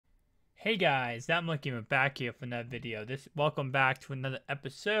Hey guys, ThatMUTGamer back here for another video. Welcome back to another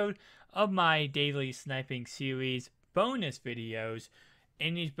episode of my daily sniping series bonus videos.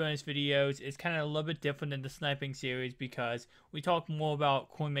 In these bonus videos, it's kind of a little bit different than the sniping series because we talk more about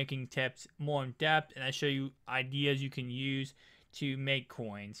coin making tips more in depth, and I show you ideas you can use to make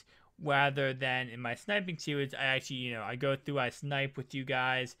coins. Rather than in my sniping series, I actually, I go through, I snipe with you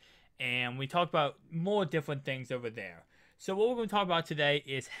guys, and we talk about more different things over there. So what we're going to talk about today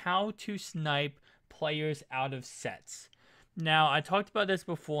is how to snipe players out of sets. Now, I talked about this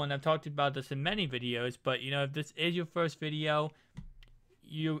before, and I've talked about this in many videos, but, if this is your first video,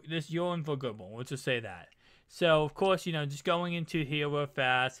 you're in for a good one. Let's just say that. So, of course, just going into here real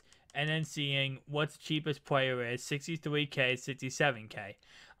fast, and then seeing what the cheapest player is, 63k, 67k.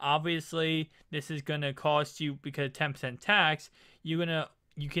 Obviously, this is going to cost you, because 10% tax, you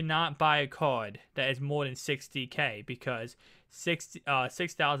cannot buy a card that is more than 60k because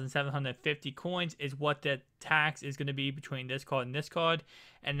 6,750 coins is what the tax is going to be between this card and this card,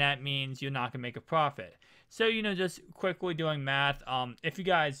 and that means you're not going to make a profit. So, just quickly doing math, if you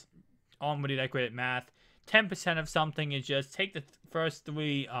guys aren't really that great at math, 10% of something is just take the first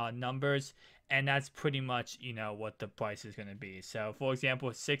three numbers, and that's pretty much, what the price is going to be. So, for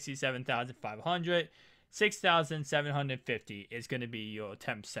example, 67,500. 6,750 is going to be your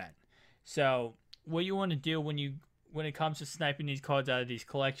 10%. So what you want to do when it comes to sniping these cards out of these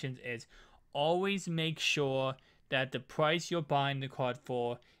collections is always make sure that the price you're buying the card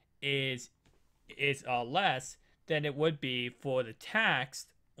for is less than it would be for the tax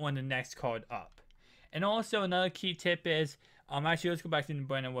on the next card up. And also another key tip is actually let's go back to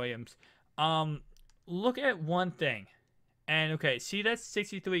Brandon Williams. Look at one thing, and okay, see that's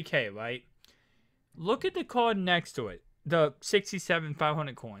 63k, right? Look at the card next to it, the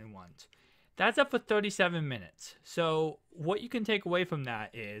 67,500 coin ones. That's up for 37 minutes. So what you can take away from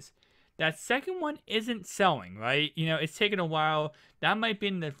that is that second one isn't selling, right? It's taken a while. That might be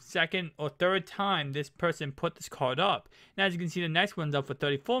in the second or third time this person put this card up. And as you can see, the next one's up for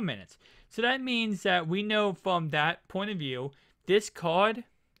 34 minutes. So that means that we know from that point of view, this card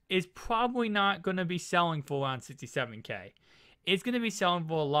is probably not going to be selling for around 67k. It's going to be selling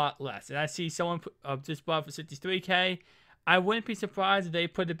for a lot less. And I see someone just bought for 63k. I wouldn't be surprised if they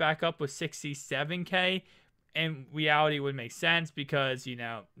put it back up with 67k. In reality, it would make sense because,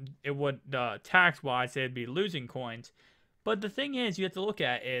 it would, tax-wise, they'd be losing coins. But the thing is, you have to look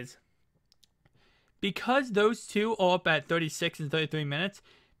at is, because those two are up at 36 and 33 minutes,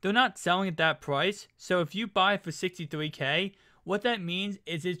 they're not selling at that price. So if you buy for 63k, what that means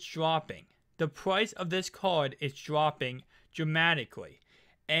is it's dropping. The price of this card is dropping dramatically,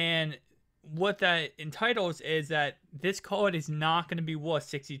 and what that entitles is that this card is not going to be worth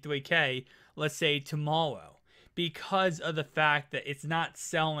 63k, let's say tomorrow, because of the fact that it's not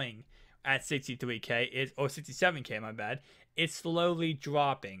selling at 63k or 67k, my bad. It's slowly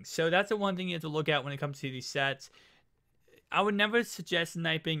dropping. So that's the one thing you have to look at when it comes to these sets. I would never suggest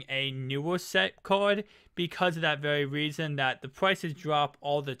sniping a newer set card because of that very reason, that the prices drop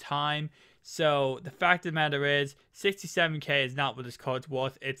all the time. So the fact of the matter is 67k is not what this card's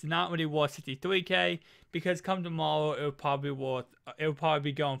worth. It's not really worth 63k because come tomorrow it'll probably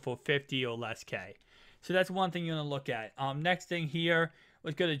be going for 50 or less k. So that's one thing you're gonna look at. Next thing here,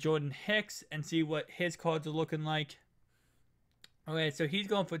 let's go to Jordan Hicks and see what his cards are looking like. Okay, so he's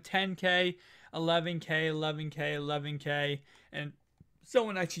going for 10k, 11k, 11k, 11k, and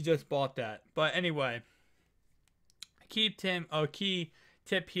someone actually just bought that. But anyway, key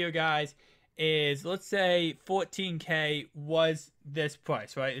tip here, guys, is let's say 14k was this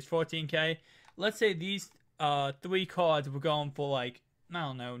price, right? It's 14k. Let's say these three cards were going for like, I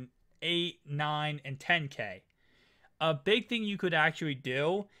don't know, 8, 9, and 10k. A big thing you could actually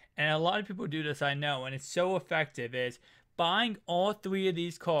do, and a lot of people do this, I know, and it's so effective, is buying all three of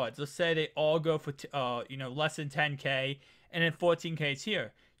these cards. Let's say they all go for less than 10k, and then 14k is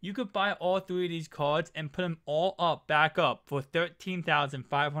here. You could buy all three of these cards and put them all back up for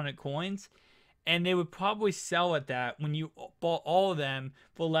 13,500 coins, and they would probably sell at that when you bought all of them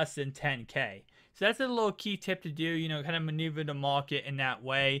for less than 10k. So that's a little key tip to do, kind of maneuver the market in that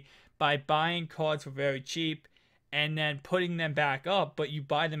way by buying cards for very cheap and then putting them back up, but you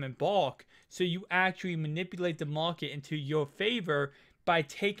buy them in bulk, so you actually manipulate the market into your favor by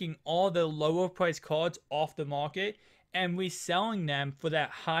taking all the lower price cards off the market and reselling them for that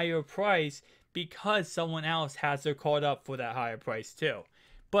higher price because someone else has their card up for that higher price too.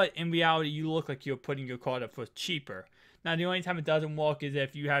 But in reality, you look like you're putting your card up for cheaper. Now, the only time it doesn't work is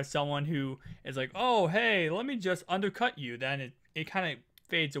if you have someone who is like, oh, hey, let me just undercut you. Then it kind of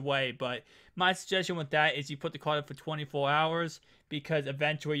fades away. But my suggestion with that is you put the card up for 24 hours because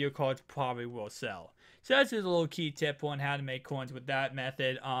eventually your cards probably will sell. So that's just a little key tip on how to make coins with that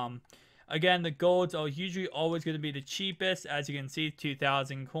method. Again, the golds are usually always going to be the cheapest. As you can see,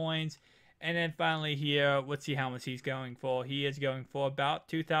 2,000 coins. And then finally here, let's see how much he's going for. He is going for about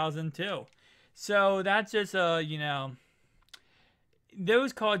 2,002. So that's just, you know,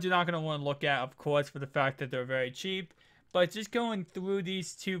 those cards you're not going to want to look at, of course, for the fact that they're very cheap. But just going through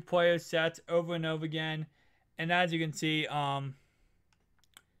these two player sets over and over again. And as you can see,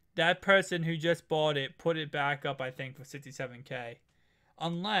 that person who just bought it put it back up, I think, for 67K.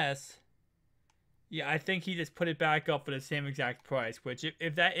 Unless, yeah, I think he just put it back up for the same exact price. Which,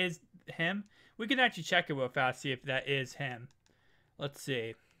 if that is him, we can actually check it real fast, see if that is him. Let's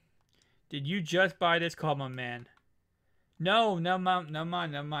see. Did you just buy this card, my man? No, never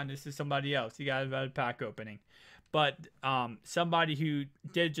mind. This is somebody else. You got a pack opening. But somebody who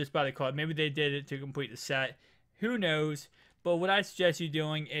did just buy the card, maybe they did it to complete the set. Who knows? But what I suggest you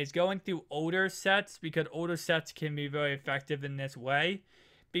doing is going through older sets, because older sets can be very effective in this way.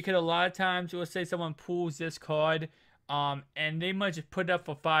 Because a lot of times, let's say someone pulls this card, and they might just put it up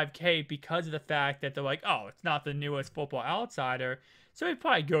for 5K because of the fact that they're like, oh, it's not the newest Football Outsider, so it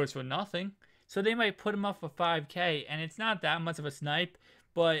probably goes for nothing. So they might put him up for 5K, and it's not that much of a snipe,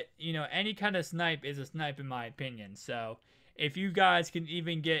 but, you know, any kind of snipe is a snipe in my opinion. So if you guys can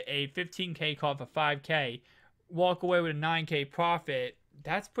even get a 15K card for 5K, walk away with a 9K profit,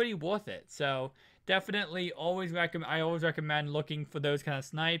 that's pretty worth it. So definitely I always recommend looking for those kind of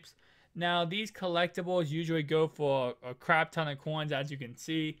snipes. Now, these collectibles usually go for a crap ton of coins, as you can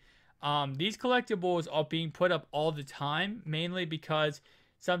see. These collectibles are being put up all the time, mainly because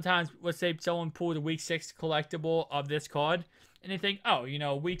sometimes, let's say someone pulled a Week 6 collectible of this card, and they think, oh, you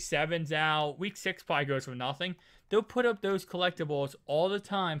know, Week 7's out, Week 6 probably goes for nothing. They'll put up those collectibles all the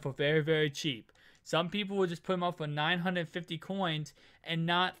time for very, very cheap. Some people will just put them up for 950 coins and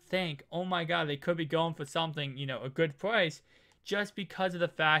not think, oh my god, they could be going for something, you know, a good price, just because of the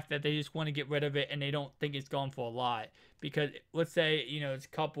fact that they just want to get rid of it and they don't think it's going for a lot. Because let's say, you know, it's a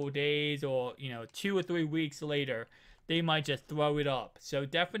couple days or, you know, 2 or 3 weeks later, they might just throw it up. So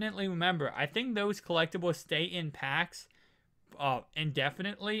definitely remember, I think those collectibles stay in packs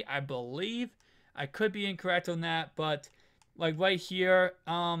indefinitely, I believe. I could be incorrect on that, but like right here,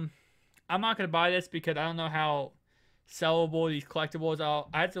 I'm not going to buy this because I don't know how sellable these collectibles are.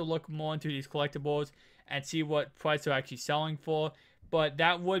 I have to look more into these collectibles and see what price they're actually selling for. But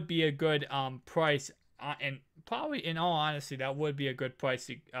that would be a good price, and probably, in all honesty, that would be a good price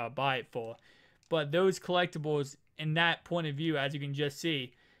to buy it for. But those collectibles, in that point of view, as you can just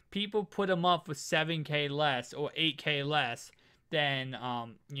see, people put them up for 7K less or 8K less than,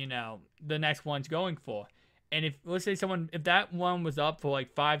 you know, the next one's going for. And if, let's say if that one was up for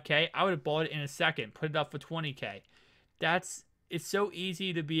like 5K, I would have bought it in a second, put it up for 20K. It's so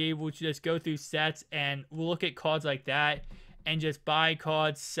easy to be able to just go through sets and look at cards like that and just buy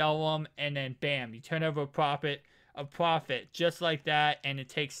cards, sell them, and then bam, you turn over a profit just like that, and it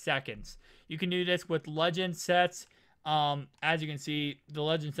takes seconds. You can do this with legend sets. As you can see, the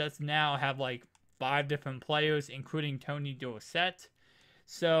legend sets now have like 5 different players, including Tony Dorsett.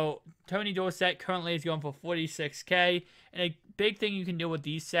 So Tony Dorsett currently is going for 46K, and a big thing you can do with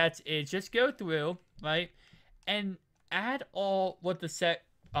these sets is just go through, right, and add all what the set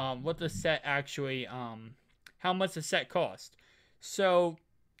actually how much the set cost. So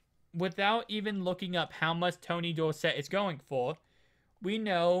without even looking up how much Tony Dorsett is going for, we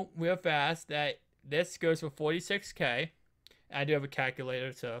know real fast that this goes for 46K. I do have a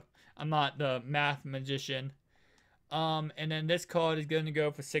calculator, so I'm not the math magician. And then this card is going to go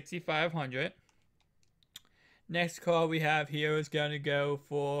for 6,500. Next card we have here is going to go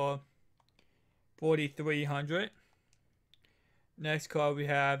for 4,300. Next card we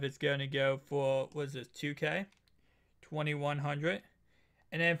have is going to go for, what is this, 2K? 2,100.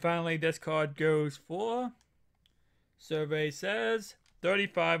 And then finally this card goes for, survey says,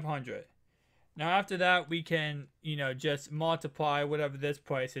 3,500. Now after that we can, you know, just multiply whatever this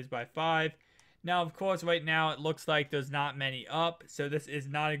price is by 5. Now, of course, right now it looks like there's not many up, so this is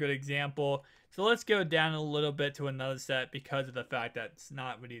not a good example. So let's go down a little bit to another set because of the fact that it's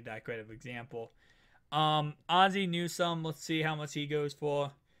not really that great of an example. Ozzie Newsome, let's see how much he goes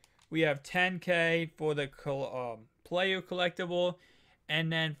for. We have 10K for the player collectible,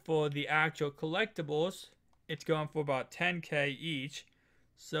 and then for the actual collectibles, it's going for about 10K each.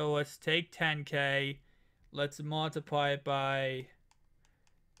 So let's take 10K, let's multiply it by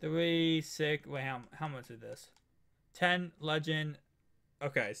 3, 6, wait, how much is this? 10 legend.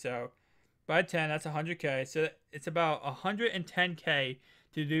 Okay, so by 10, that's 100K. So it's about 110K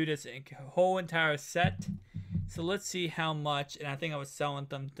to do this whole entire set. So let's see how much, and I think I was selling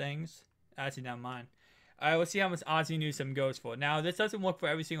some things. Actually, not mine. Alright, let's see how much Ozzie Newsome goes for. Now, this doesn't work for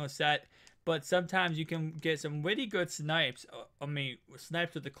every single set, but sometimes you can get some really good snipes.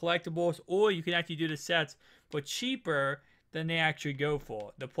 Snipes with the collectibles, or you can actually do the sets for cheaper than they actually go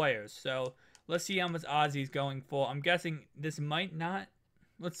for, the players. So, let's see how much Ozzie's going for. I'm guessing this might not.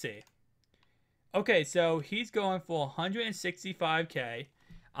 Let's see. Okay, so he's going for 165K.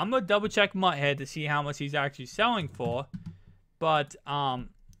 I'm going to double check MUT to see how much he's actually selling for. But,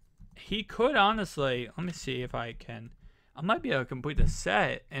 he could honestly, let me see if I can. I might be able to complete the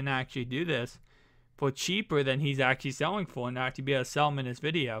set and actually do this for cheaper than he's actually selling for and actually be able to sell him in this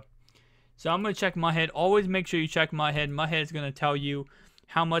video. So I'm going to check MUT. Always make sure you check MUT. MUT is going to tell you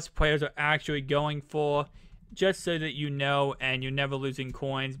how much players are actually going for, just so that you know and you're never losing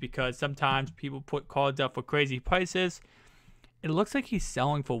coins, because sometimes people put cards up for crazy prices. It looks like he's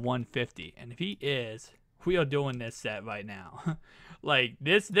selling for 150, and if he is, we are doing this set right now. Like,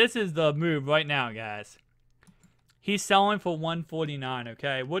 this is the move right now, guys. He's selling for 149,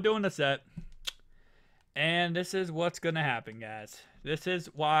 okay? We're doing the set. And this is what's going to happen, guys. This is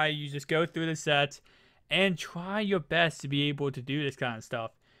why you just go through the sets and try your best to be able to do this kind of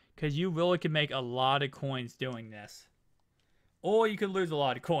stuff, because you really can make a lot of coins doing this. Or you could lose a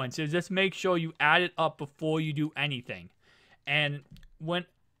lot of coins. So just make sure you add it up before you do anything. And when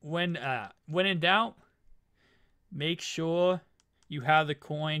in doubt, make sure you have the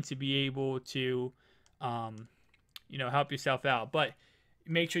coin to be able to, help yourself out. But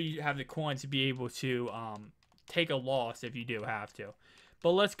make sure you have the coin to be able to take a loss if you do have to.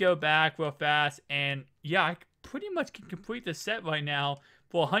 But let's go back real fast. And yeah, I pretty much can complete the set right now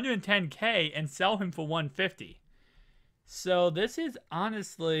for 110K and sell him for 150. So this is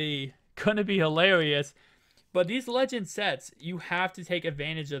honestly going to be hilarious. But these legend sets, you have to take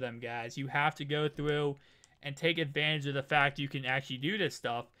advantage of them, guys. You have to go through and take advantage of the fact you can actually do this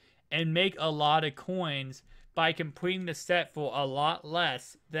stuff and make a lot of coins by completing the set for a lot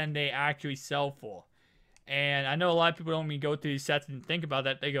less than they actually sell for. And I know a lot of people don't even go through these sets and think about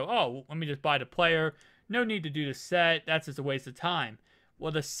that. They go, oh, let me just buy the player. No need to do the set. That's just a waste of time.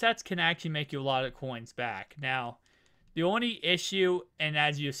 Well, the sets can actually make you a lot of coins back. Now, the only issue, and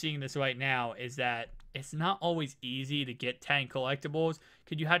as you're seeing this right now, is that it's not always easy to get 10 collectibles,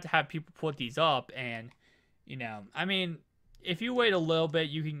 because you have to have people put these up. And, if you wait a little bit,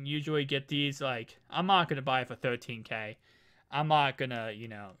 you can usually get these. Like, I'm not going to buy it for 13K. I'm not going to,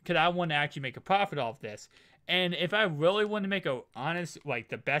 because I want to actually make a profit off this. And if I really want to make a honest,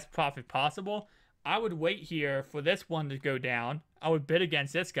 the best profit possible, I would wait here for this one to go down. I would bid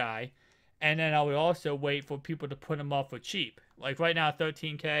against this guy. And then I would also wait for people to put them up for cheap. Like right now,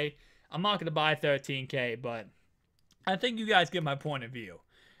 13K. I'm not going to buy 13K, but I think you guys get my point of view.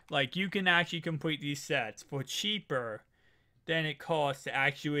 Like, you can actually complete these sets for cheaper than it costs to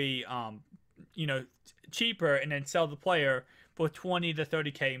actually, cheaper, and then sell the player for 20 to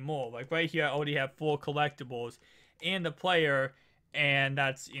 30K more. Like right here, I already have 4 collectibles and the player, and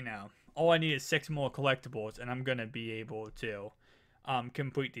that's, all I need is 6 more collectibles, and I'm going to be able to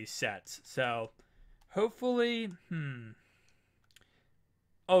complete these sets. So, hopefully,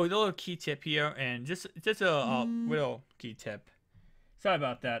 Oh, a little key tip here, and just a little key tip. Sorry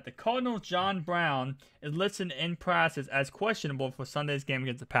about that. The Cardinals' John Brown is listed in process as questionable for Sunday's game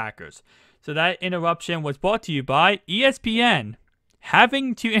against the Packers. So that interruption was brought to you by ESPN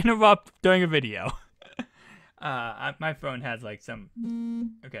having to interrupt during a video. My phone has some...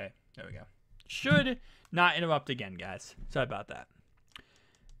 Okay, there we go. Should not interrupt again, guys. Sorry about that.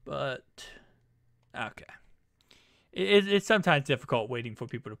 But, okay. It's sometimes difficult waiting for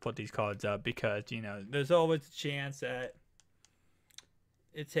people to put these cards up because, there's always a chance that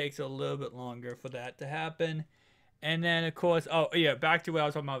it takes a little bit longer for that to happen. And then, of course, back to what I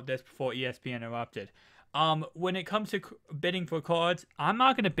was talking about this before ESPN interrupted. When it comes to bidding for cards, I'm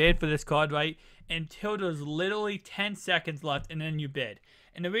not going to bid for this card, right, until there's literally 10 seconds left, and then you bid.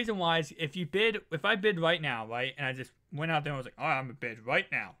 And the reason why is if I bid right now, right, and I just went out there and was like, oh, I'm going to bid right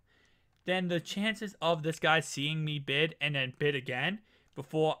now, then the chances of this guy seeing me bid and then bid again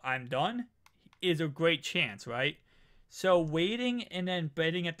before I'm done is a great chance, right? So waiting and then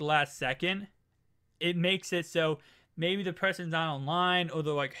bidding at the last second, it makes it so maybe the person's not online, or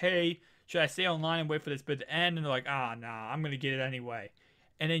they're like, hey, should I stay online and wait for this bid to end? And they're like, nah, I'm going to get it anyway.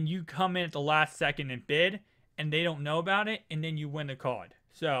 And then you come in at the last second and bid, and they don't know about it, and then you win the card.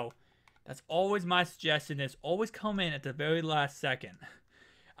 So that's always my suggestion, is always come in at the very last second.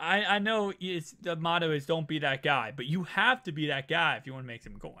 I know the motto is don't be that guy, but you have to be that guy if you want to make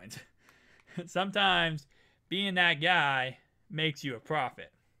some coins. Sometimes being that guy makes you a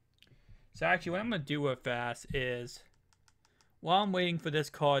profit. So actually what I'm going to do real fast is, while I'm waiting for this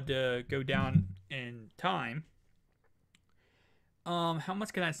card to go down in time, how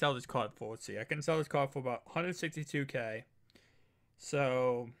much can I sell this card for? Let's see. I can sell this card for about 162k.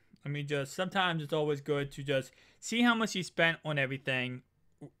 So let me just, sometimes it's always good to just see how much you spent on everything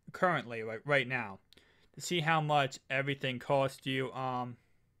currently, like right now, to see how much everything cost you,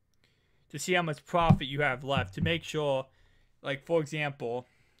 to see how much profit you have left, to make sure, like for example,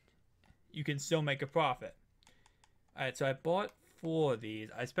 you can still make a profit. Alright, so I bought 4 of these.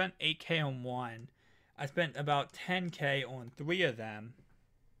 I spent 8k on one. I spent about 10k on 3 of them.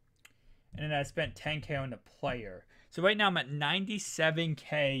 And then I spent 10k on the player. So right now I'm at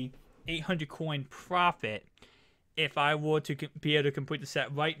 97k 800 coin profit if I were to be able to complete the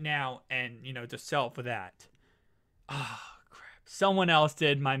set right now and, you know, just sell for that. Oh, crap. Someone else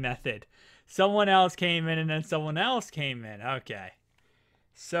did my method. Someone else came in and then someone else came in. Okay.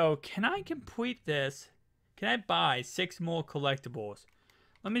 So can I complete this? Can I buy 6 more collectibles?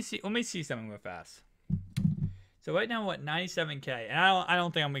 Let me see something real fast. So right now, what, 97k, and I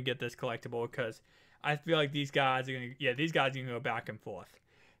don't think I'm gonna get this collectible because I feel like these guys are gonna go back and forth.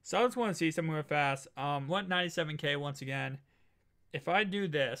 So I just want to see something real fast. What, 97k once again? If I do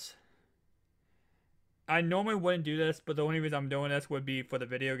this, I normally wouldn't do this, but the only reason I'm doing this would be for the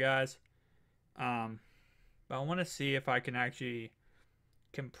video, guys. But I want to see if I can actually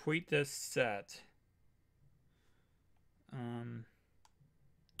complete this set.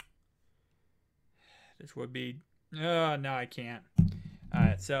 This would be, oh, no, I can't.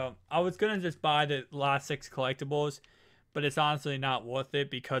 Alright, so I was going to just buy the last 6 collectibles, but it's honestly not worth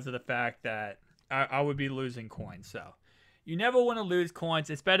it because of the fact that I would be losing coins. So you never want to lose coins.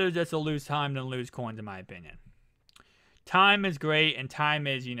 It's better just to lose time than lose coins, in my opinion. Time is great and time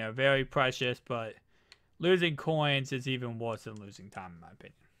is, you know, very precious, but losing coins is even worse than losing time, in my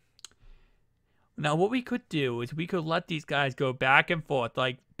opinion. Now, what we could do is we could let these guys go back and forth,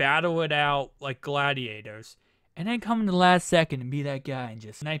 like battle it out like gladiators, and then come in the last second and be that guy and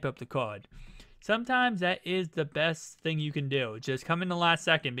just snipe up the card. Sometimes that is the best thing you can do. Just come in the last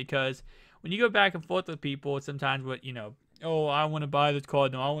second, because when you go back and forth with people, sometimes what, you know, oh, I want to buy this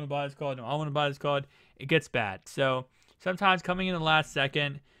card, no, I want to buy this card, no, I want to buy this card, it gets bad. So sometimes coming in the last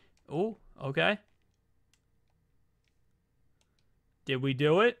second, oh, okay. Did we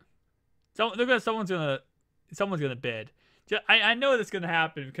do it? So look at someone's gonna bid. I know that's gonna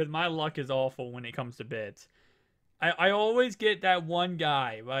happen because my luck is awful when it comes to bids. I always get that one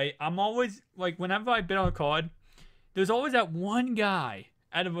guy, right? I'm always, like, whenever I bid on a card, there's always that one guy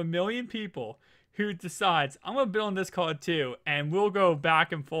out of a million people who decides, I'm going to bid on this card too, and we'll go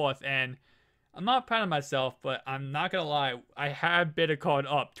back and forth, and I'm not proud of myself, but I'm not going to lie, I have bid a card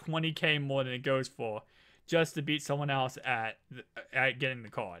up 20k more than it goes for, just to beat someone else at getting the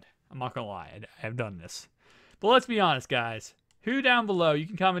card. I'm not going to lie, I have done this. But let's be honest, guys. Who down below, you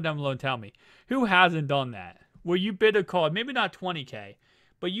can comment down below and tell me, who hasn't done that? Where you bid a card, maybe not 20k,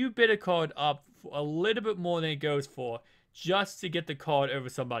 but you bid a card up a little bit more than it goes for just to get the card over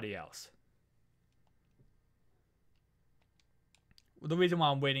somebody else. Well, the reason why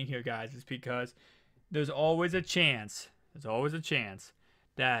I'm waiting here, guys, is because there's always a chance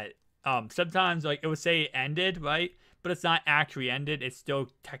that sometimes, like, it would say it ended, right? But it's not actually ended. It's still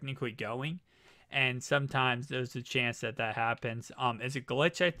technically going. And sometimes there's a chance that that happens. It's a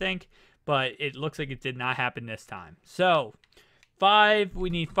glitch, I think. But it looks like it did not happen this time. So, we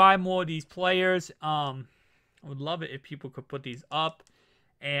need 5 more of these players. I would love it if people could put these up.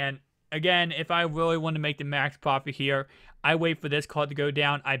 And again, if I really want to make the max profit here, I wait for this card to go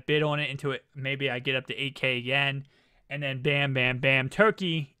down. I bid on it until maybe I get up to 8k again. And then bam, bam, bam,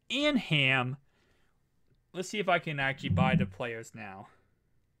 turkey and ham. Let's see if I can actually buy the players now.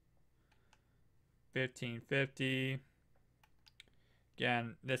 1550.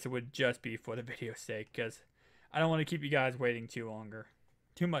 Again, this would just be for the video's sake, because I don't want to keep you guys waiting too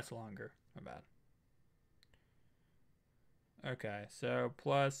much longer. My bad. Okay, so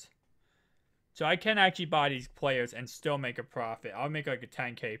plus, so I can actually buy these players and still make a profit. I'll make like a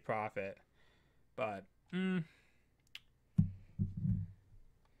 10k profit, but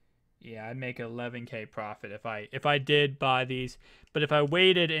yeah, I'd make an 11k profit if I did buy these. But if I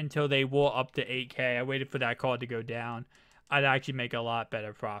waited until they were up to 8k, I waited for that card to go down, I'd actually make a lot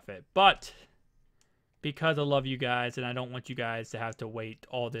better profit. But because I love you guys and I don't want you guys to have to wait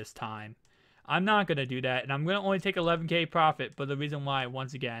all this time, I'm not going to do that. And I'm going to only take 11k profit. But the reason why,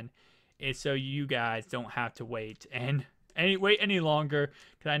 once again, is so you guys don't have to wait any longer.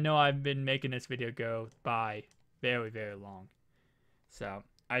 Because I know I've been making this video go by very, very long. So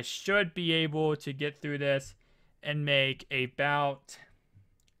I should be able to get through this and make about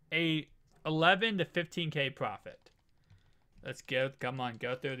a 11 to 15K profit. Let's go. Come on,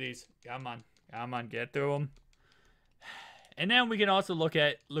 go through these. Come on, get through them. And then we can also look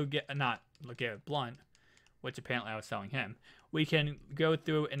at Blunt, which apparently I was selling him. We can go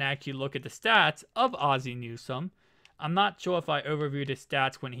through and actually look at the stats of Ozzie Newsome. I'm not sure if I overviewed his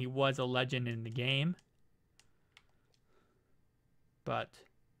stats when he was a legend in the game. But,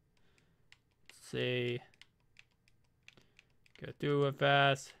 let's see. Go through it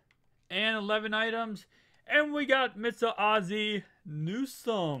fast. And 11 items. And we got Mr. Ozzie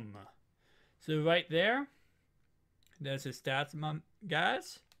Newsome. So right there, there's his stats,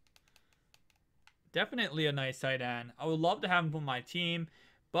 guys. Definitely a nice tight end. I would love to have him on my team,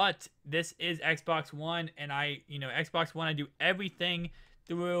 but this is Xbox One, and Xbox One, I do everything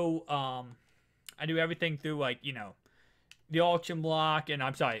through, like, the auction block, and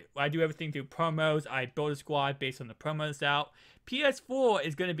I do everything through promos. I build a squad based on the promos out. PS4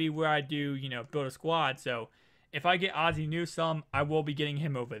 is going to be where I do, build a squad, so if I get Ozzie Newsome, I will be getting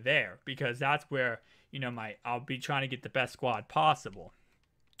him over there, because that's where, I'll be trying to get the best squad possible.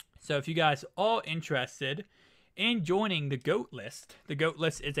 So if you guys are interested in joining the GOAT list, the GOAT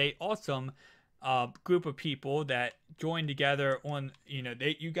list is a awesome group of people that join together on,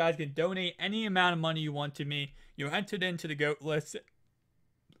 you guys can donate any amount of money you want to me. You're entered into the GOAT list,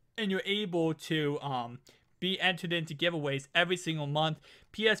 and you're able to be entered into giveaways every single month.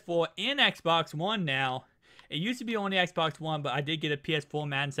 PS4 and Xbox One now. It used to be only Xbox One, but I did get a PS4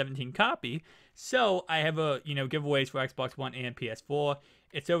 Madden 17 copy. So I have giveaways for Xbox One and PS4.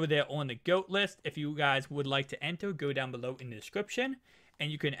 It's over there on the GOAT list. If you guys would like to enter, go down below in the description, and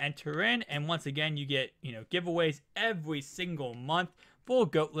you can enter in. And once again, you get giveaways every single month for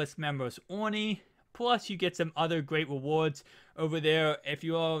GOAT list members only. Plus, you get some other great rewards over there. If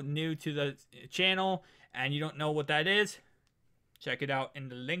you are new to the channel and you don't know what that is, check it out in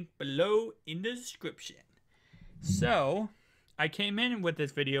the link below in the description. So, I came in with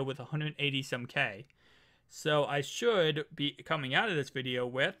this video with 180 some K. So I should be coming out of this video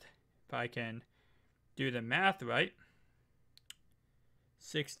with, if I can do the math right,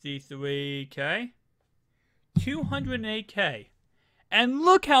 63K, 208K. And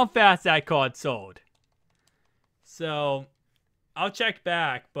look how fast that card sold. So I'll check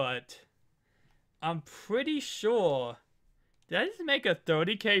back, but I'm pretty sure, did I just make a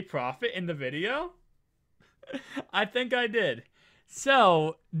 30K profit in the video? I think I did.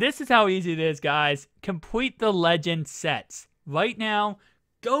 So, this is how easy it is, guys. Complete the legend sets. Right now,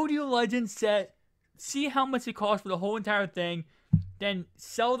 go to your legend set, see how much it costs for the whole entire thing, then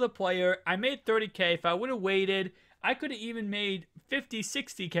sell the player. I made 30K. If I would have waited, I could have even made 50,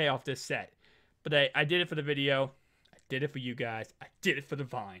 60K off this set. But I did it for the video. I did it for you guys. I did it for the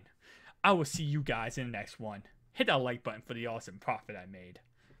Vine. I will see you guys in the next one. Hit that like button for the awesome profit I made.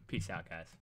 Peace out, guys.